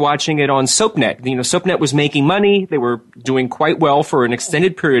people were watching it on SoapNet. SoapNet was making money. They were doing quite well for an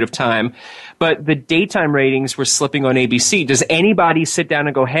extended period of time, but the daytime ratings were slipping on ABC. Does anybody sit down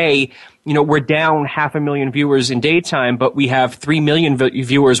and go, hey, we're down 500,000 viewers in daytime, but we have 3 million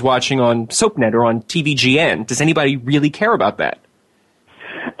viewers watching on SoapNet or on TVGN? Does anybody really care about that?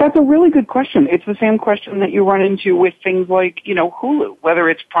 That's a really good question. It's the same question that you run into with things like, Hulu, whether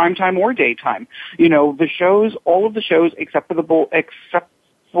it's primetime or daytime. The shows, all of the shows except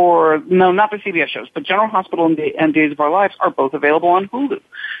for not the CBS shows, but General Hospital and Days of Our Lives are both available on Hulu.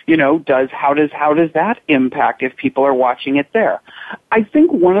 How does that impact if people are watching it there? I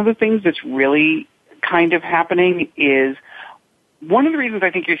think one of the things that's really kind of happening is one of the reasons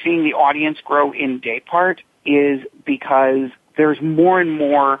I think you're seeing the audience grow in day part is because there's more and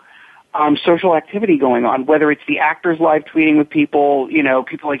more social activity going on, whether it's the actors live tweeting with people,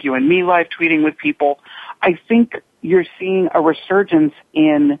 people like you and me live tweeting with people. I think you're seeing a resurgence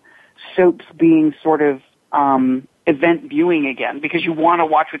in soaps being sort of event viewing again, because you want to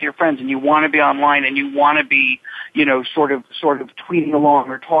watch with your friends and you want to be online and you want to be, sort of tweeting along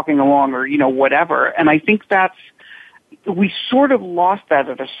or talking along or, whatever. And I think we sort of lost that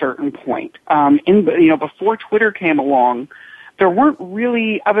at a certain point. Before Twitter came along, there weren't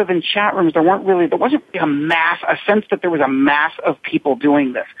really, other than chat rooms, there wasn't really a sense that there was a mass of people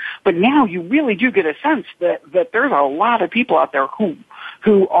doing this. But now you really do get a sense that there's a lot of people out there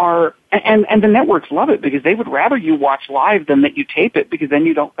who are, and the networks love it because they would rather you watch live than that you tape it, because then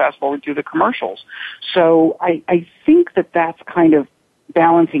you don't fast forward through the commercials. So I think that's kind of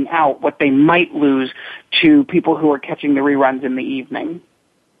balancing out what they might lose to people who are catching the reruns in the evening.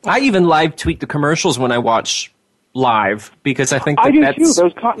 I even live tweet the commercials when I watch live, because I think that's too.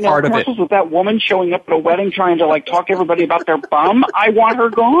 Those Cottonelle commercials with that woman showing up at a wedding trying to talk to everybody about their bum, I want her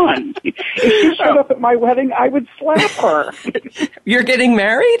gone. If she showed up at my wedding, I would slap her. You're getting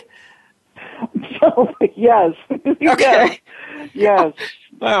married? So, yes. Okay. Yes.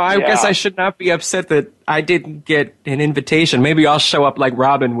 Well, I guess I should not be upset that I didn't get an invitation. Maybe I'll show up like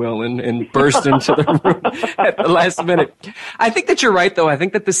Robin will and burst into the room at the last minute. I think that you're right, though. I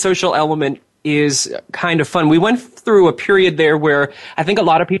think that the social element is kind of fun. We went through a period there where I think a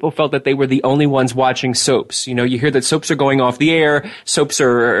lot of people felt that they were the only ones watching soaps. You hear that soaps are going off the air, soaps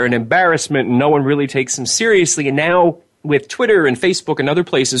are an embarrassment, and no one really takes them seriously. And now with Twitter and Facebook and other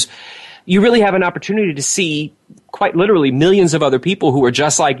places, you really have an opportunity to see quite literally millions of other people who are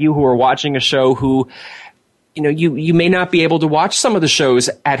just like you, who are watching a show, who, you may not be able to watch some of the shows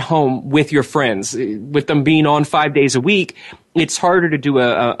at home with your friends. With them being on 5 days a week, it's harder to do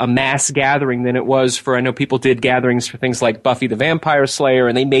a mass gathering than it was I know people did gatherings for things like Buffy the Vampire Slayer,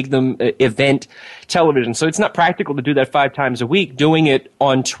 and they make them event television. So it's not practical to do that 5 times a week. Doing it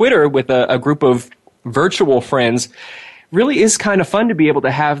on Twitter with a group of virtual friends really is kind of fun to be able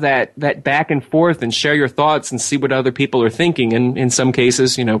to have that back and forth and share your thoughts and see what other people are thinking. And in some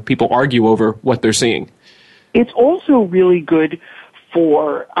cases, people argue over what they're seeing. It's also really good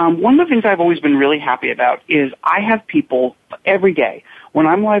for, one of the things I've always been really happy about is I have people every day, when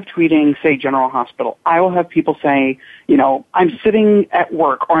I'm live tweeting, say, General Hospital, I will have people say, I'm sitting at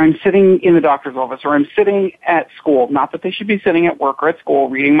work, or I'm sitting in the doctor's office, or I'm sitting at school. Not that they should be sitting at work or at school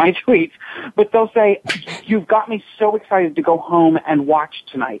reading my tweets, but they'll say, you've got me so excited to go home and watch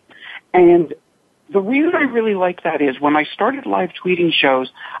tonight. And the reason I really like that is when I started live tweeting shows,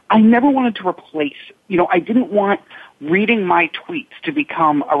 I never wanted to replace, I didn't want reading my tweets to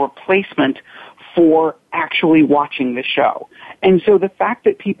become a replacement for actually watching the show. And so the fact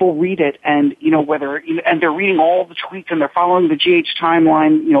that people read it and, and they're reading all the tweets and they're following the GH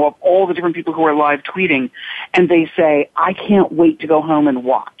timeline, of all the different people who are live tweeting, and they say, I can't wait to go home and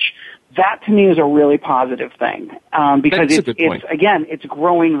watch. That to me is a really positive thing, because it's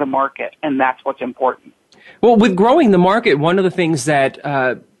growing the market, and that's what's important. Well, with growing the market, one of the things that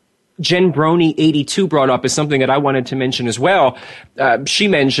Jen Brony 82 brought up is something that I wanted to mention as well. She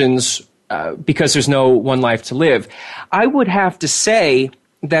mentions because there's no one life to live. I would have to say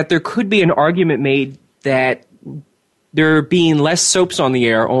that there could be an argument made that there being less soaps on the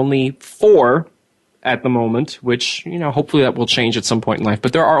air, only 4 at the moment, which, hopefully that will change at some point in life.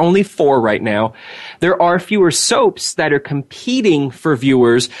 But there are only 4 right now. There are fewer soaps that are competing for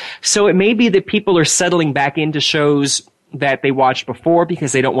viewers. So it may be that people are settling back into shows that they watched before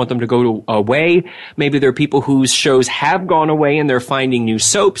because they don't want them to go away. Maybe there are people whose shows have gone away and they're finding new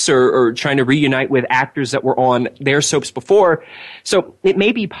soaps or trying to reunite with actors that were on their soaps before. So it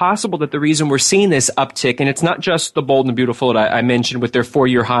may be possible that the reason we're seeing this uptick, and it's not just The Bold and the Beautiful that I mentioned with their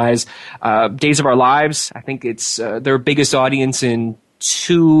 4-year highs. Days of Our Lives, I think it's their biggest audience in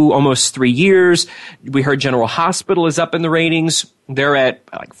almost 3 years. We heard General Hospital is up in the ratings. They're at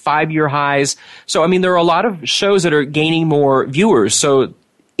like 5-year highs. So, there are a lot of shows that are gaining more viewers. So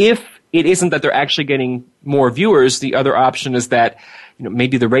if it isn't that they're actually getting more viewers, the other option is that,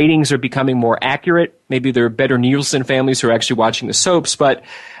 maybe the ratings are becoming more accurate. Maybe there are better Nielsen families who are actually watching the soaps. But,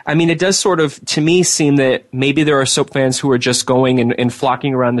 it does sort of, to me, seem that maybe there are soap fans who are just going and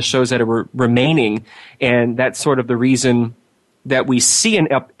flocking around the shows that are remaining. And that's sort of the reason that we see an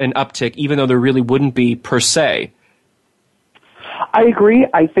uptick, even though there really wouldn't be per se. I agree.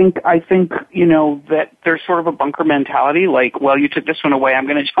 I think that there's sort of a bunker mentality, like, well, you took this one away, I'm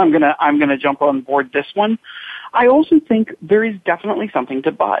gonna jump on board this one. I also think there is definitely something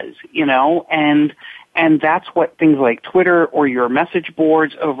to buzz, and that's what things like Twitter or your message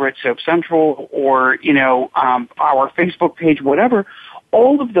boards over at Soap Central or our Facebook page, whatever,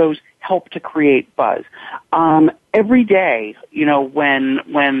 all of those help to create buzz. Every day,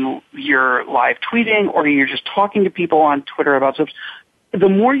 when you're live tweeting or you're just talking to people on Twitter about soaps, the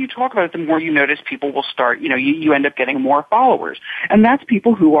more you talk about it, the more you notice people will start, you end up getting more followers. And that's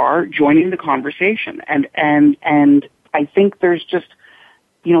people who are joining the conversation. And I think there's just,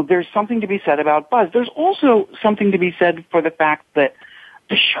 there's something to be said about buzz. There's also something to be said for the fact that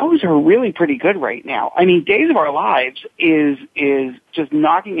the shows are really pretty good right now. Days of Our Lives is just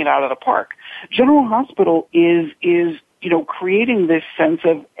knocking it out of the park. General Hospital is creating this sense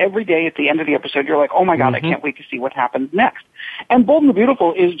of every day at the end of the episode, you're like, oh my God, I can't wait to see what happens next. And Bold and the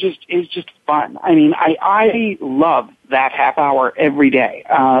Beautiful is just fun. I love that half hour every day,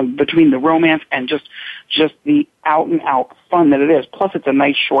 between the romance and just the out and out fun that it is. Plus it's a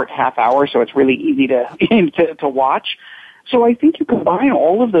nice short half hour, so it's really easy to watch. So I think you combine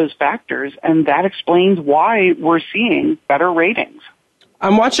all of those factors, and that explains why we're seeing better ratings.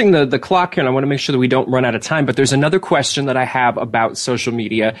 I'm watching the clock here, and I want to make sure that we don't run out of time, but there's another question that I have about social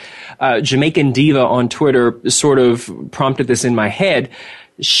media. Jamaican Diva on Twitter sort of prompted this in my head.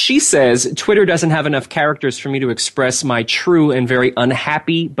 She says, Twitter doesn't have enough characters for me to express my true and very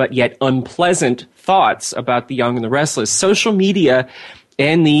unhappy but yet unpleasant thoughts about The Young and the Restless. Social media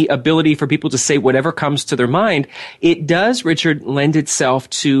and the ability for people to say whatever comes to their mind, it does, Richard, lend itself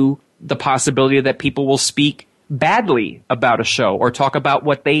to the possibility that people will speak badly about a show or talk about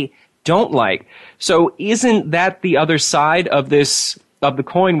what they don't like. So isn't that the other side of the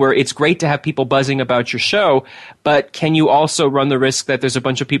coin, where it's great to have people buzzing about your show, but can you also run the risk that there's a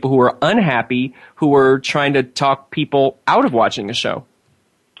bunch of people who are unhappy who are trying to talk people out of watching a show?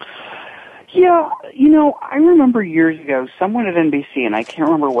 Yeah, I remember years ago, someone at NBC, and I can't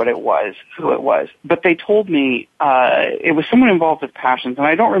remember who it was, but they told me it was someone involved with Passions, and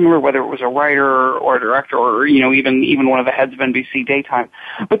I don't remember whether it was a writer or a director or even one of the heads of NBC Daytime.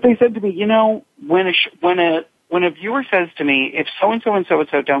 But they said to me, when a viewer says to me, if so and so and so and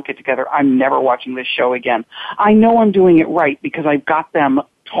so don't get together, I'm never watching this show again. I know I'm doing it right because I've got them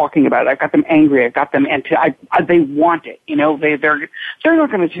talking about it. I've got them angry. I've got them they want it. They're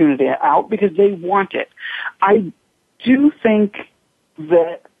not going to tune it out because they want it. I do think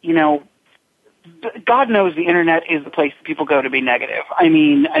that, God knows the internet is the place that people go to be negative.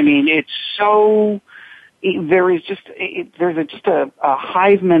 It's so, there's just a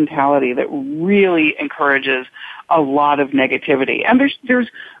hive mentality that really encourages a lot of negativity. And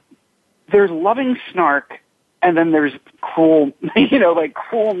there's loving snark, and then there's cruel,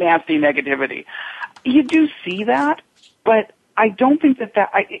 cruel, nasty negativity. You do see that, but I don't think that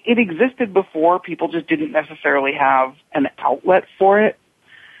it existed before. People just didn't necessarily have an outlet for it.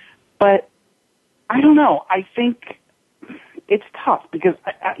 But I don't know. I think it's tough because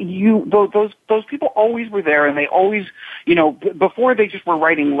those people always were there, and they always, before they just were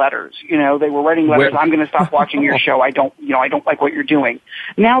writing letters. They were writing letters. I'm going to stop watching your show. I don't like what you're doing.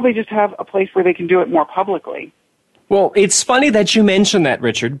 Now they just have a place where they can do it more publicly. Well, it's funny that you mention that,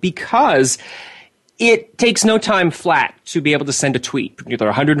 Richard, because it takes no time flat to be able to send a tweet. There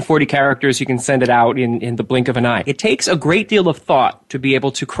are 140 characters. You can send it out in the blink of an eye. It takes a great deal of thought to be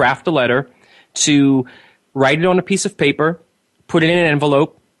able to craft a letter, to write it on a piece of paper, put it in an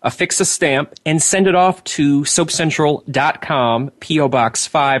envelope, affix a stamp, and send it off to SoapCentral.com, P.O. Box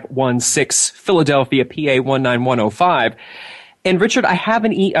 516, Philadelphia, PA 19105. And Richard, I have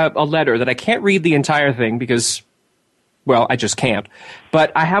a letter that I can't read the entire thing because, well, I just can't.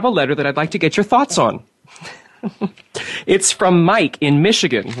 But I have a letter that I'd like to get your thoughts on. It's from Mike in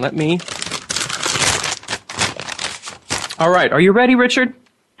Michigan. All right. Are you ready, Richard?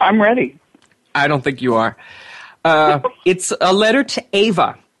 I'm ready. I don't think you are. It's a letter to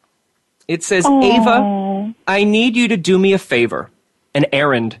Ava. It says, Aww. Ava, I need you to do me a favor, an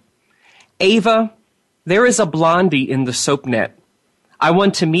errand. Ava, there is a blondie in the soap net. I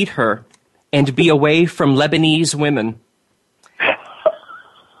want to meet her and be away from Lebanese women.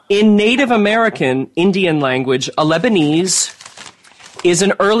 In Native American Indian language, a Lebanese is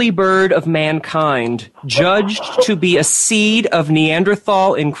an early bird of mankind, judged to be a seed of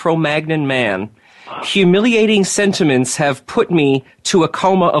Neanderthal and Cro-Magnon man. Humiliating sentiments have put me to a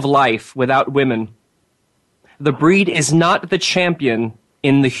coma of life without women. The breed is not the champion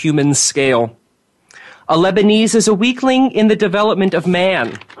in the human scale. A Lebanese is a weakling in the development of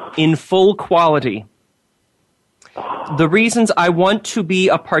man, in full quality. The reasons I want to be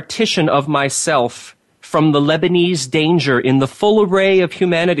a partition of myself from the Lebanese danger in the full array of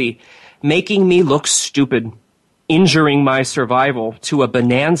humanity, making me look stupid, injuring my survival to a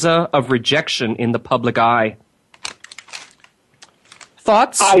bonanza of rejection in the public eye.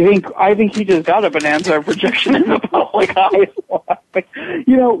 Thoughts? I think he just got a bonanza of rejection in the public eye.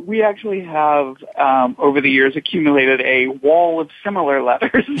 We actually have over the years accumulated a wall of similar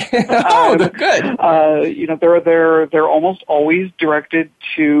letters. Good. They're almost always directed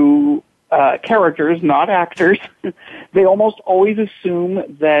to characters, not actors. They almost always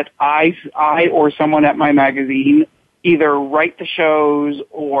assume that I or someone at my magazine either write the shows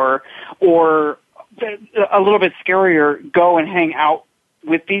or a little bit scarier, go and hang out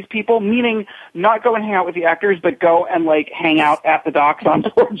with these people, meaning not go and hang out with the actors, but go and hang out at the docks on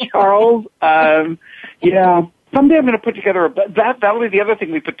Port Charles. Someday I'm going to put together that'll be the other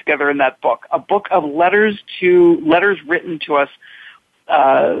thing we put together in that book, a book of letters written to us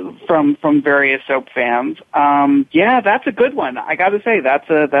from various soap fans. That's a good one. I got to say that's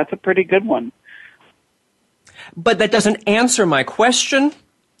a pretty good one. But that doesn't answer my question,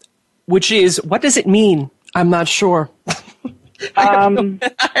 which is, what does it mean? I'm not sure.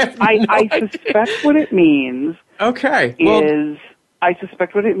 I suspect what it means. Okay. I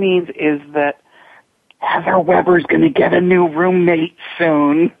suspect what it means is that Heather Weber's going to get a new roommate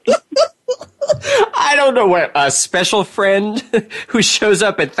soon. I don't know what a special friend who shows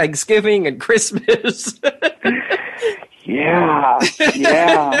up at Thanksgiving and Christmas. Yeah.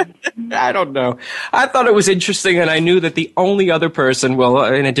 I don't know. I thought it was interesting, and I knew that the only other person, well,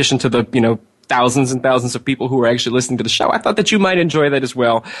 in addition to the, thousands and thousands of people who are actually listening to the show, I thought that you might enjoy that as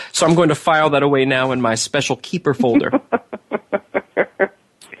well. So I'm going to file that away now in my special keeper folder.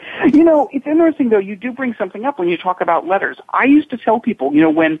 It's interesting, though, you do bring something up when you talk about letters. I used to tell people,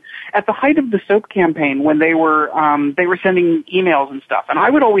 when at the height of the soap campaign, when they were sending emails and stuff, and I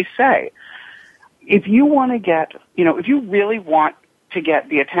would always say, if you want to get, if you really want to get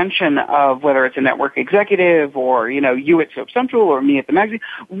the attention of whether it's a network executive or, you at Soap Central or me at the magazine,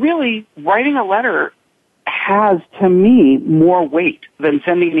 really writing a letter has, to me, more weight than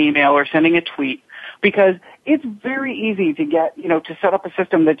sending an email or sending a tweet, because it's very easy to get, to set up a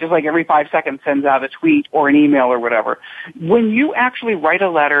system that just every 5 seconds sends out a tweet or an email or whatever. When you actually write a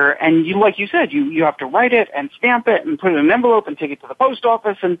letter and you, like you said, you have to write it and stamp it and put it in an envelope and take it to the post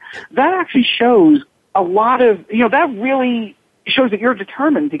office, and that actually shows a lot of, that really shows that you're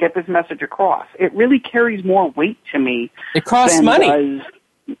determined to get this message across. It really carries more weight to me. It costs money.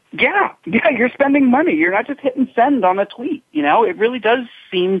 Yeah, you're spending money. You're not just hitting send on a tweet. It really does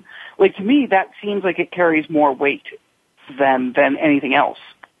seem like, to me, that seems like it carries more weight than anything else.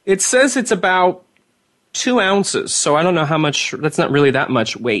 It says it's about 2 ounces, so I don't know how much. That's not really that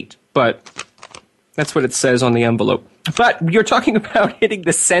much weight, but that's what it says on the envelope. But you're talking about hitting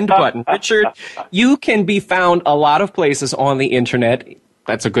the send button. Richard, you can be found a lot of places on the internet.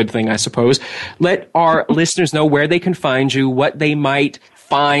 That's a good thing, I suppose. Let our listeners know where they can find you, what they might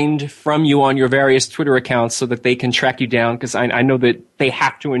find from you on your various Twitter accounts so that they can track you down, because I know that they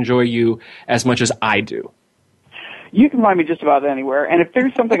have to enjoy you as much as I do. You can find me just about anywhere, and if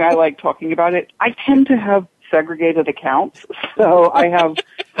there's something I like talking about it, I tend to have segregated accounts. So I have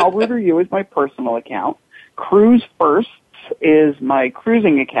How Rude Are You is my personal account. Cruise First is my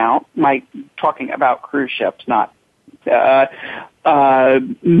cruising account, my talking about cruise ships, not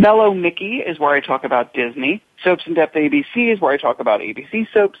Mellow Mickey is where I talk about Disney. Soaps in Depth ABC is where I talk about ABC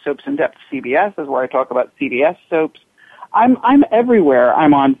soaps. Soaps in Depth CBS is where I talk about CBS soaps. I'm everywhere.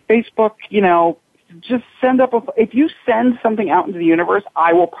 I'm on Facebook, just if you send something out into the universe,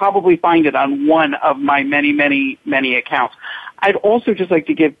 I will probably find it on one of my many, many, many accounts. I'd also just like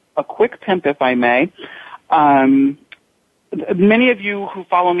to give a quick pimp, if I may. Many of you who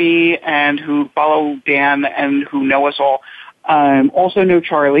follow me and who follow Dan and who know us all, also know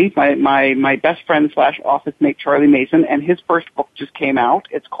Charlie, my best friend / office mate, Charlie Mason, and his first book just came out.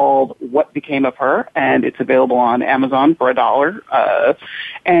 It's called What Became of Her, and it's available on Amazon for $1.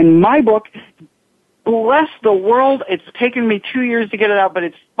 And my book, bless the world, it's taken me 2 years to get it out, but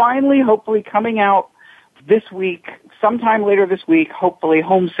it's finally, hopefully, coming out this week, sometime later this week, hopefully.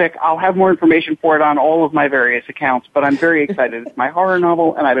 Homesick. I'll have more information for it on all of my various accounts, but I'm very excited. It's my horror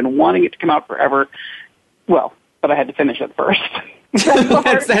novel, and I've been wanting it to come out forever. Well, but I had to finish it first.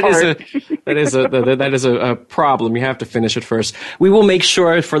 That is a problem. You have to finish it first. We will make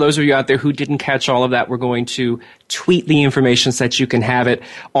sure, for those of you out there who didn't catch all of that, we're going to tweet the information so that you can have it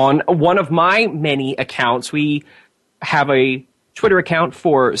on one of my many accounts. We have a Twitter account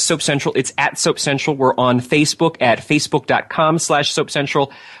for Soap Central. It's at Soap Central. We're on Facebook at facebook.com/Soap Central.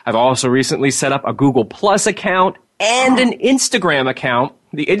 I've also recently set up a Google Plus account and an Instagram account.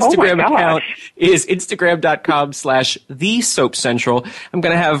 The Instagram account is instagram.com/The Soap Central. I'm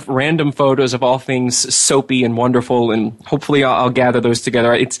going to have random photos of all things soapy and wonderful, and hopefully I'll gather those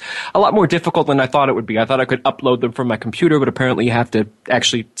together. It's a lot more difficult than I thought it would be. I thought I could upload them from my computer, but apparently you have to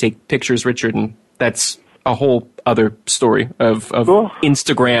actually take pictures, Richard, and that's a whole other story of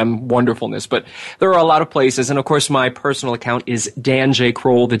Instagram wonderfulness. But there are a lot of places, and of course my personal account is Dan J.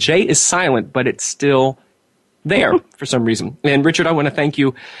 Kroll. The J is silent, but it's still there for some reason. And Richard, I want to thank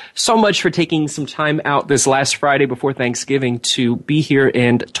you so much for taking some time out this last Friday before Thanksgiving to be here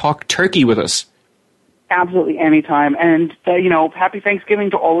and talk turkey with us. Absolutely, anytime. And, happy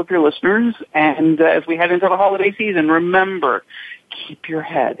Thanksgiving to all of your listeners. And as we head into the holiday season, remember, keep your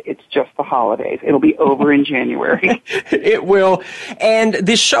head. It's just the holidays. It'll be over in January. It will. And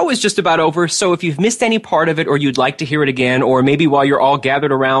this show is just about over. So if you've missed any part of it, or you'd like to hear it again, or maybe while you're all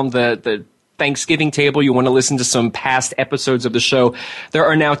gathered around the Thanksgiving table, you want to listen to some past episodes of the show, there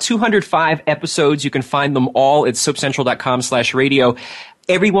are now 205 episodes. You can find them all at soapcentral.com/radio.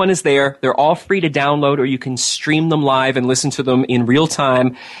 Everyone is there. They're all free to download, or you can stream them live and listen to them in real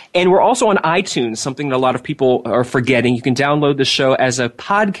time. And we're also on iTunes, something that a lot of people are forgetting. You can download the show as a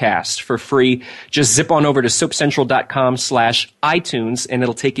podcast for free. Just zip on over to soapcentral.com/iTunes, and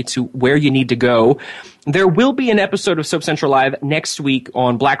it'll take you to where you need to go. There will be an episode of Soap Central Live next week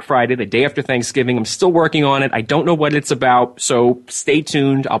on Black Friday, the day after Thanksgiving. I'm still working on it. I don't know what it's about, so stay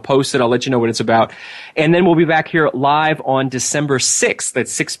tuned. I'll post it. I'll let you know what it's about. And then we'll be back here live on December 6th at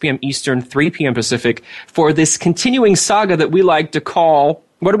 6 p.m. Eastern, 3 p.m. Pacific for this continuing saga that we like to call,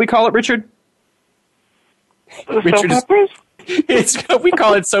 what do we call it, Richard? We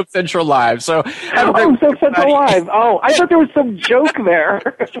call it Soap Central Live. So Soap Central Live. Oh, I thought there was some joke there.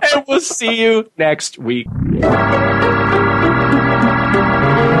 And we'll see you next week.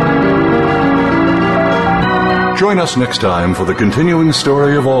 Join us next time for the continuing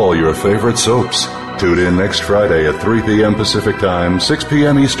story of all your favorite soaps. Tune in next Friday at 3 p.m. Pacific Time, 6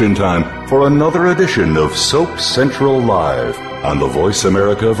 p.m. Eastern Time for another edition of Soap Central Live on the Voice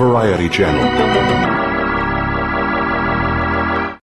America Variety Channel.